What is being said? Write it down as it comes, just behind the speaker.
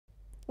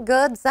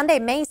Good Sunday,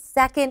 May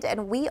 2nd,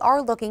 and we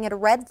are looking at a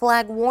red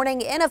flag warning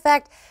in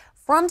effect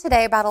from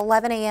today about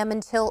 11 a.m.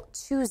 until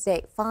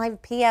Tuesday,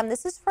 5 p.m.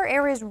 This is for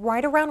areas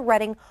right around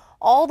Redding,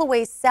 all the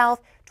way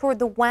south toward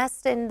the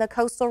west in the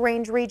coastal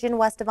range region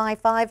west of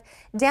I-5,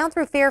 down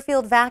through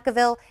Fairfield,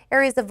 Vacaville,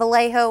 areas of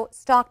Vallejo,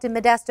 Stockton,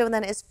 Modesto, and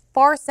then as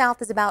far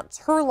south as about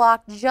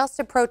Turlock, just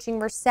approaching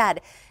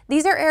Merced.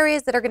 These are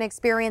areas that are going to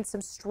experience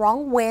some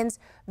strong winds,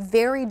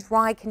 very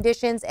dry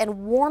conditions,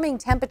 and warming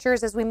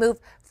temperatures as we move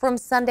from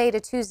Sunday to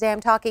Tuesday.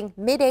 I'm talking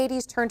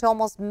mid-80s turn to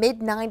almost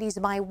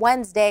mid-90s by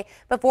Wednesday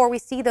before we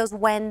see those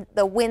when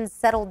the winds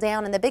settle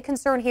down. And the big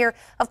concern here,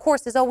 of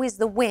course, is always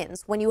the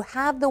winds. When you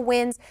have the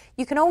winds,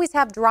 you can always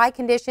have dry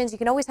conditions. You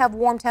can always have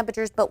warm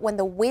temperatures, but when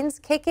the winds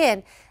kick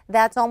in,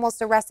 that's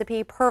almost a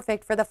recipe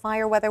perfect for the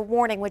fire weather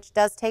warning, which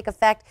does take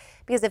effect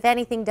because if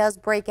anything does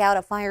break out,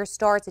 a fire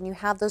starts and you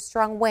have those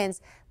strong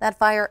winds, that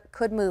fire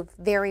could move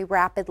very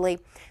rapidly.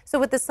 So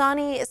with the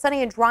sunny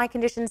and dry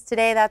conditions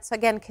today, that's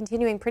again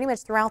continuing pretty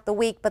much throughout the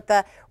week, but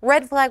the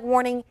red flag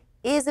warning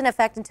is in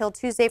effect until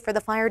Tuesday for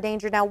the fire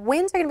danger. Now,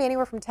 winds are going to be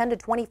anywhere from 10 to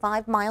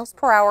 25 miles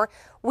per hour.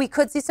 We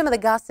could see some of the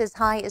gusts as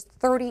high as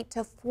 30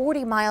 to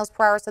 40 miles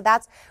per hour. So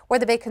that's where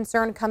the big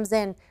concern comes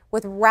in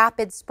with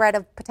rapid spread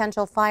of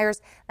potential fires.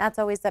 That's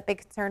always that big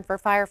concern for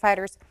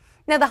firefighters.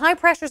 Now, the high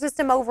pressure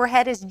system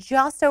overhead is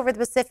just over the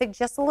Pacific,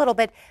 just a little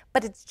bit,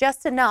 but it's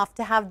just enough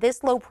to have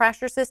this low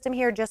pressure system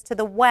here just to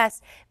the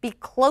west be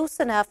close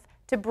enough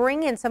to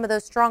bring in some of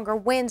those stronger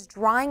winds,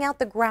 drying out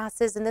the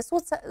grasses. And this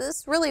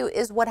really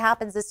is what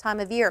happens this time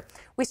of year.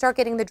 We start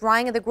getting the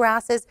drying of the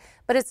grasses,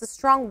 but it's the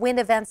strong wind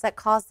events that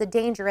cause the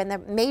danger and the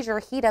major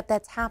heat up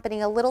that's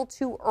happening a little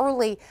too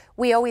early.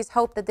 We always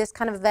hope that this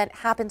kind of event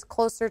happens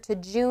closer to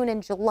June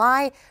and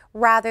July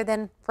rather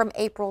than from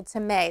April to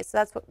May. So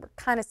that's what we're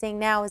kind of seeing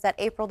now is that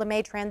April to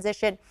May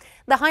transition.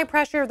 The high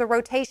pressure, the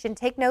rotation,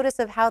 take notice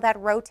of how that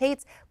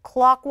rotates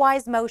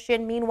clockwise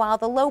motion. Meanwhile,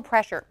 the low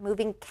pressure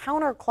moving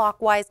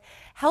counterclockwise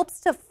helps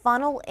to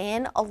funnel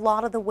in a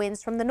lot of the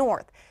winds from the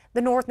north.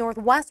 The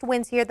north-northwest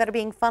winds here that are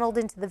being funneled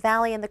into the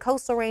valley and the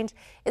coastal range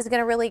is going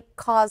to really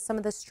cause some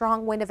of the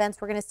strong wind events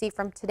we're going to see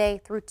from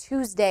today through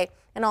Tuesday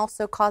and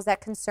also cause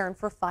that concern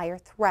for fire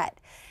threat.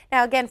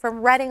 Now, again,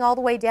 from Redding all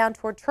the way down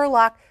toward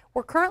Turlock,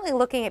 we're currently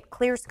looking at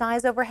clear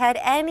skies overhead.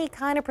 Any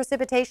kind of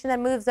precipitation that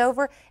moves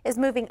over is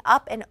moving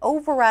up and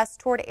over us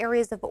toward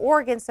areas of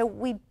Oregon, so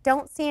we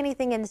don't see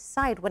anything in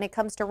sight when it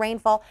comes to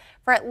rainfall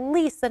for at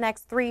least the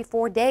next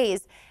 3-4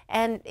 days.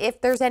 And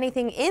if there's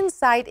anything in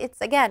sight,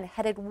 it's again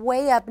headed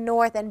way up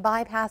north and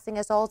bypassing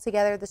us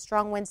altogether. The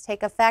strong winds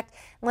take effect.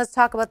 And let's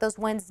talk about those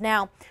winds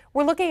now.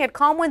 We're looking at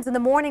calm winds in the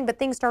morning, but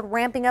things start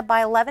ramping up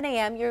by 11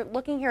 a.m. You're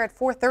looking here at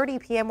 4:30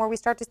 p.m. where we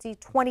start to see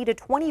 20 to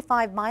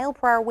 25 mile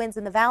per hour winds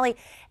in the valley.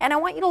 And I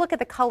want you to look at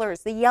the colors,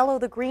 the yellow,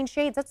 the green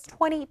shades, that's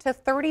 20 to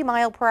 30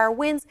 mile per hour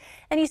winds.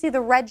 And you see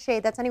the red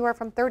shade, that's anywhere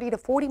from 30 to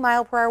 40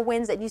 mile per hour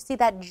winds. And you see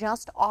that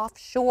just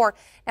offshore.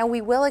 And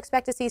we will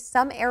expect to see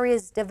some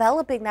areas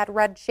developing that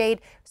red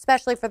shade,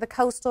 especially for the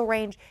coastal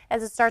range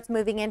as it starts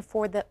moving in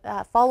for the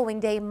following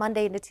day,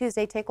 Monday into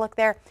Tuesday. Take a look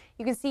there.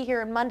 You can see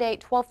here on Monday,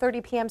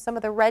 12:30 p.m., some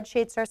of the red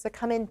shade starts to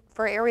come in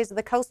for areas of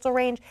the coastal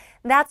range.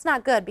 That's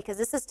not good because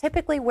this is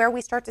typically where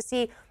we start to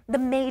see the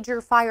major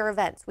fire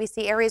events. We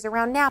see areas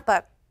around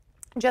Napa,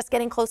 just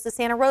getting close to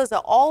Santa Rosa,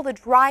 all the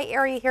dry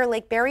area here,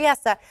 Lake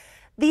Berryessa.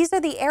 These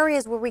are the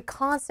areas where we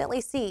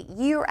constantly see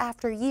year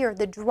after year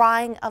the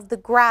drying of the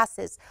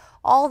grasses.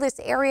 All this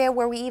area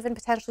where we even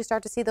potentially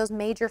start to see those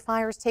major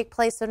fires take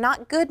place. So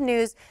not good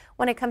news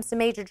when it comes to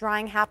major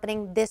drying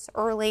happening this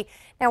early.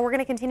 Now we're going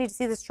to continue to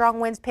see the strong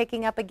winds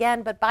picking up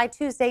again, but by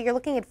Tuesday you're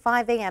looking at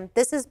 5 a.m.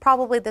 This is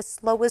probably the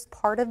slowest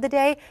part of the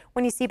day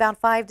when you see about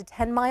 5 to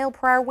 10 mile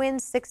per hour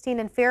winds, 16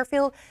 in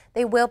Fairfield.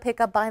 They will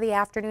pick up by the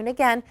afternoon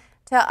again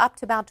to up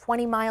to about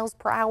 20 miles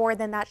per hour,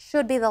 then that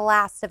should be the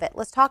last of it.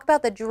 Let's talk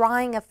about the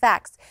drying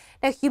effects.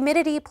 Now,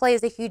 humidity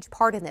plays a huge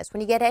part in this.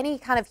 When you get any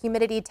kind of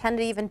humidity, 10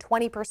 to even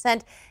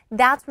 20%,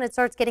 that's when it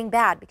starts getting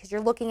bad because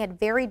you're looking at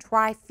very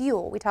dry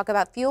fuel. We talk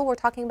about fuel, we're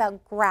talking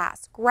about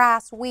grass,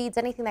 weeds,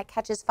 anything that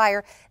catches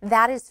fire.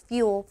 That is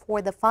fuel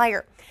for the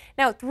fire.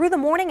 Now, through the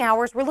morning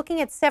hours, we're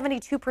looking at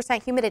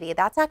 72% humidity.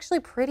 That's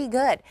actually pretty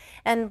good.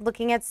 And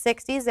looking at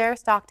 60s there,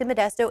 Stockton,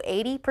 Modesto,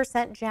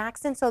 80%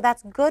 Jackson. So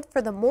that's good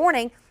for the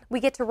morning. We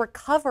get to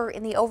recover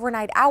in the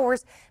overnight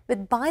hours,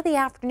 but by the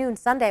afternoon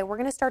Sunday, we're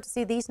going to start to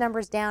see these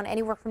numbers down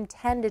anywhere from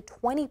 10 to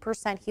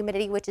 20%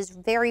 humidity, which is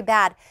very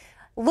bad.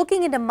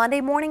 Looking into Monday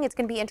morning, it's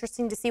going to be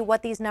interesting to see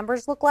what these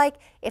numbers look like.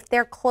 If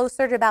they're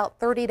closer to about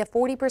 30 to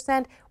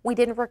 40%, we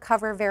didn't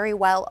recover very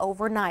well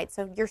overnight.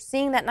 So you're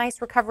seeing that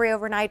nice recovery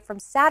overnight from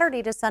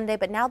Saturday to Sunday,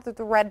 but now that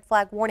the red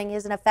flag warning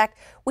is in effect,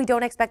 we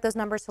don't expect those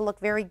numbers to look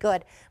very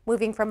good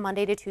moving from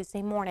Monday to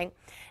Tuesday morning.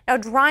 Now,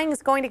 drying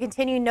is going to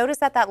continue. Notice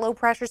that that low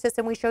pressure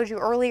system we showed you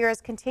earlier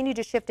has continued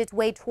to shift its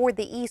way toward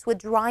the east with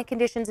dry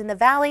conditions in the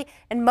valley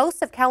and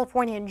most of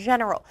California in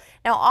general.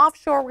 Now,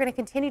 offshore, we're going to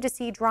continue to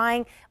see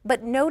drying,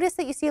 but notice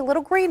that you see a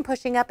little green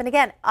pushing up and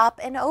again up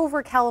and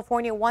over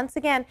California once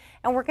again,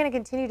 and we're going to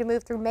continue to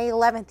move through May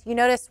 11th. You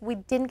notice we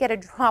didn't get a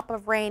drop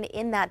of rain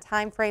in that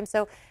time frame,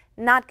 so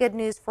not good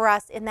news for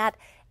us in that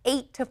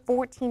 8 to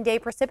 14 day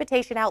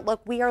precipitation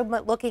outlook. We are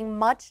looking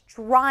much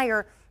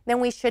drier than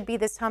we should be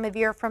this time of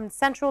year, from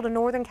central to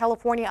northern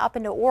California up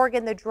into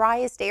Oregon, the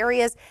driest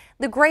areas.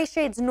 The gray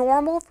shade's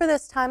normal for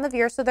this time of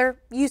year, so they're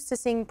used to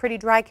seeing pretty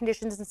dry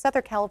conditions in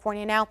Southern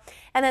California now.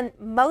 And then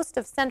most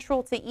of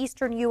central to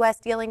eastern U.S.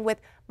 dealing with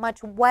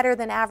much wetter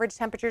than average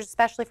temperatures,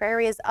 especially for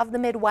areas of the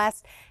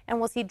Midwest. And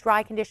we'll see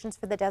dry conditions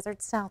for the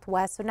desert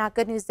Southwest. So not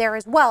good news there,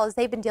 as well as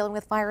they've been dealing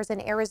with fires in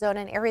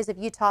Arizona and areas of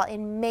Utah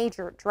in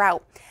major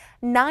drought.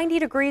 90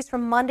 degrees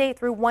from Monday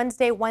through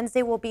Wednesday.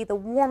 Wednesday will be the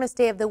warmest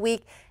day of the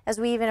week as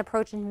we even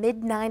approach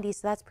mid-90s.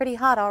 So that's pretty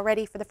hot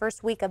already for the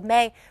first week of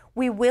May.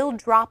 We will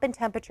drop in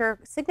temperature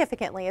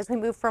significantly as we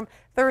move from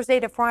Thursday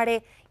to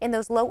Friday in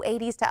those low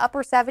 80s to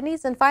upper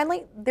 70s. And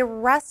finally, the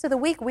rest of the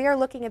week, we are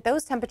looking at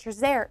those temperatures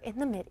there in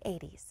the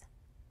mid-80s.